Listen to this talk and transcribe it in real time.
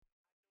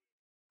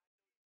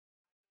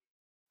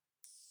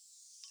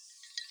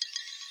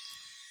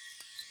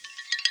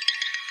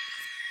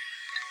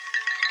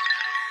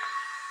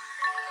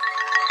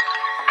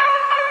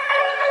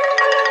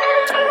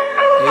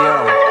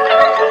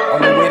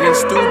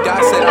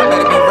God said I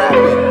better be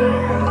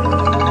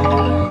rapping.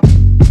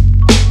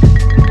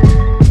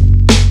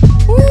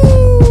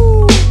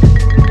 Woo!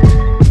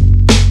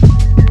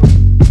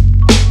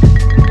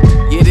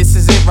 Yeah, this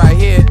is it right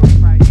here.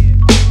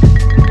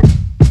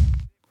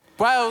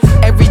 Well,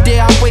 every day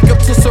I wake up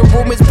to some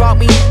rumors about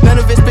me. None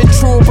of it's been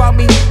true about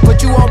me,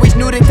 but you always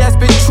knew that that's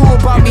been true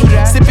about me.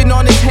 Sipping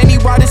on this Henny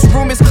while this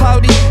room is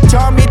cloudy.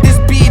 John made this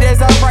beat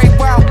as I write,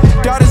 wow.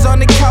 Daughters on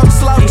the couch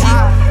slouchy.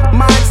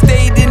 Mine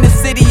stayed in the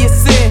city of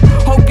sin.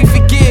 Hope you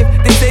forgive.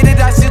 They say that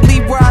I should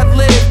leave where I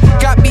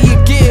live. Got me a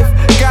gift,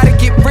 gotta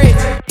get rich.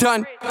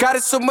 Done. Got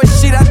it so much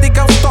shit, I think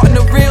I'm starting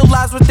to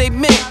realize what they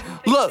meant.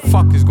 Look,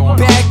 Fuck is going on?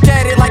 back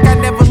at it like I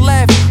never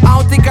left. I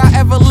don't think I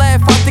ever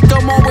left. I think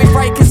I'm always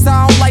right, cause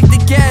I don't like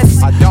the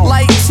guess. I don't.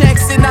 Like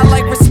checks and I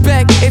like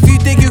respect. If you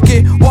think you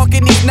can walk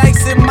in these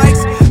nights and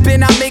mics,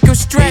 then I make them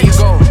stretch. There you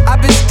go.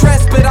 I've been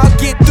stressed, but I'll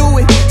get through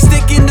it.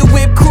 Sticking the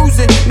whip,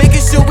 cruising, making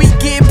sure we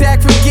get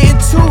back from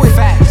getting to it.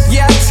 Facts.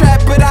 Yeah, I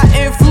trap, but I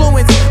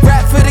influence.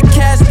 Rap for the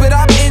cash, but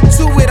I'm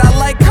into it. I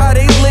like how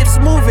they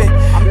lips moving.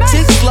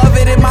 Chicks love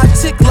it and my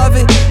chick love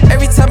it.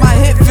 Every time I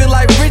hit, feel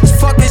like rich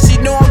fucking. She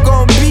know I'm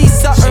gonna be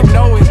something. She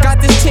know it. Got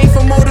this chain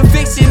for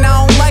motivation,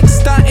 I don't like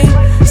stunting.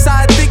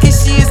 Side thinking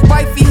she is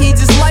wifey, he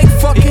just like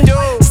fucking.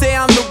 Say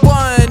I'm the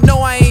one, no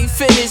I ain't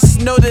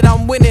finished. Know that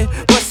I'm winning,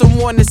 but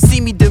someone to see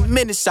me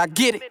diminish. I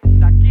get it.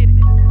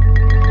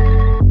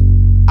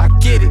 I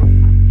get it.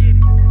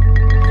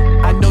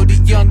 I know the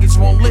youngest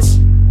won't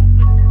listen.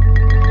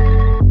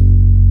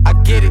 I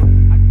get it.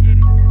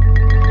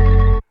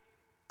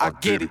 I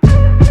get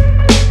it.